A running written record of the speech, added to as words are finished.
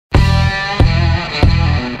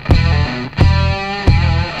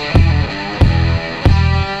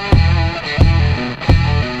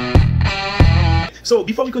So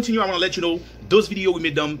before we continue, I want to let you know those videos we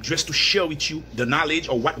made them just to share with you the knowledge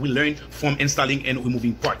or what we learned from installing and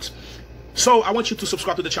removing parts. So I want you to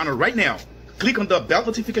subscribe to the channel right now. Click on the bell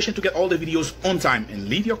notification to get all the videos on time and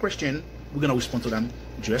leave your question. We're gonna respond to them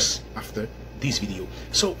just after this video.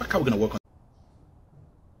 So what car we're gonna work on?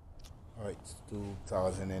 All right, it's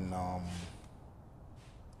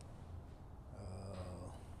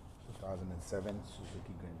 2007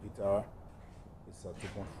 Suzuki Vitara. It's a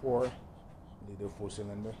 2.4 liter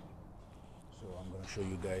 4-cylinder. So I'm gonna show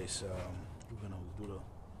you guys. We're gonna do the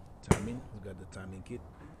timing. We got the timing kit.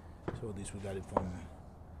 So this we got it from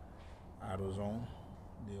AutoZone.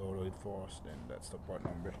 They ordered it for us. Then that's the part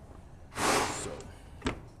number. So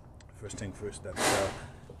first thing first, that's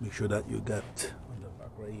make sure that you got on the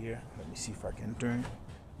back right here. Let me see if I can turn.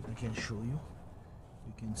 I can show you.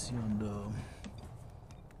 You can see on the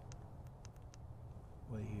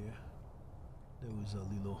right here there was a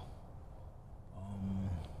little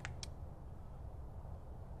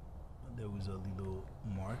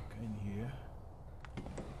mark in here.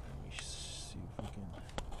 Let me see if we can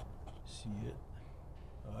see it.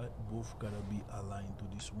 Alright, both gotta be aligned to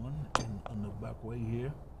this one, and on the back right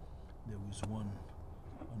here there was one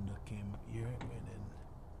on the cam here, and then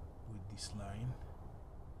with this line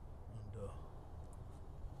on the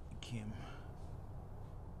cam,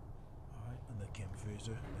 alright, on the cam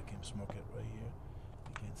phaser, the cam smocket right here.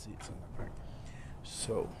 You can see it's on the back.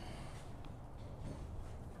 So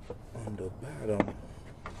on the bottom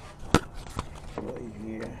right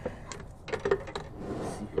here,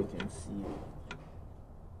 let's see if you can see it.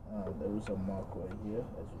 There was a mark right here,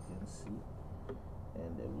 as you can see,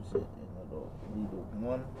 and there was another little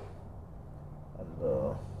one on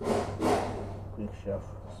the quick shaft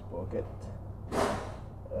sprocket.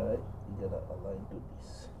 Alright, you gotta align to this.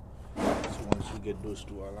 So once you get those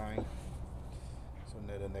two aligned, so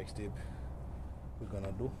now the next step we're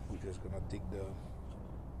gonna do, we're just gonna take the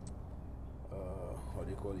how do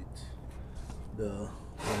you call it, the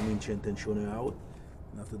timing chain tensioner out,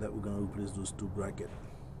 and after that we're gonna replace those two brackets.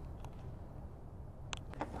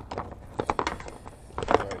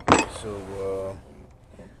 Alright, so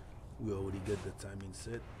we already get the timing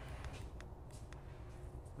set.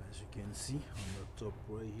 As you can see on the top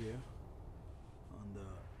right here, on the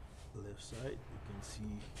left side, you can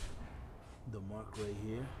see the mark right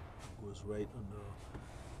here. It goes right on the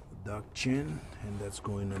dark chin, and that's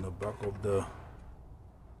going on the back of the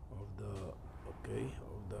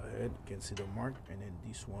head. You can see the mark, and then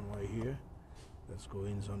this one right here, that's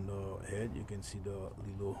going on the head. You can see the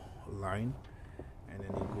little line, and then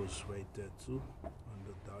it goes right there too on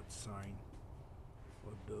the dot sign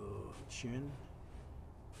of the chin,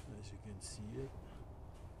 as you can see it.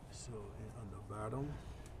 So on the bottom,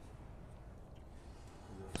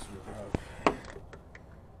 yes, you have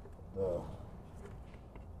the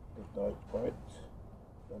dark part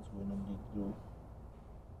that's going to be through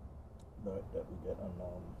that we get on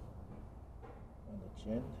the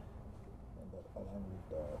chin, and that align with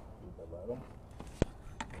the bottom.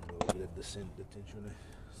 And we'll get the tensioner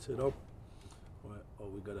set up. All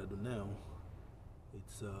we gotta do now,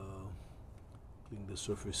 it's clean the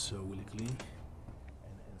surface really clean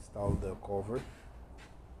and install the cover,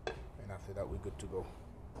 and after that we're good to go.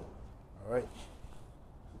 All right.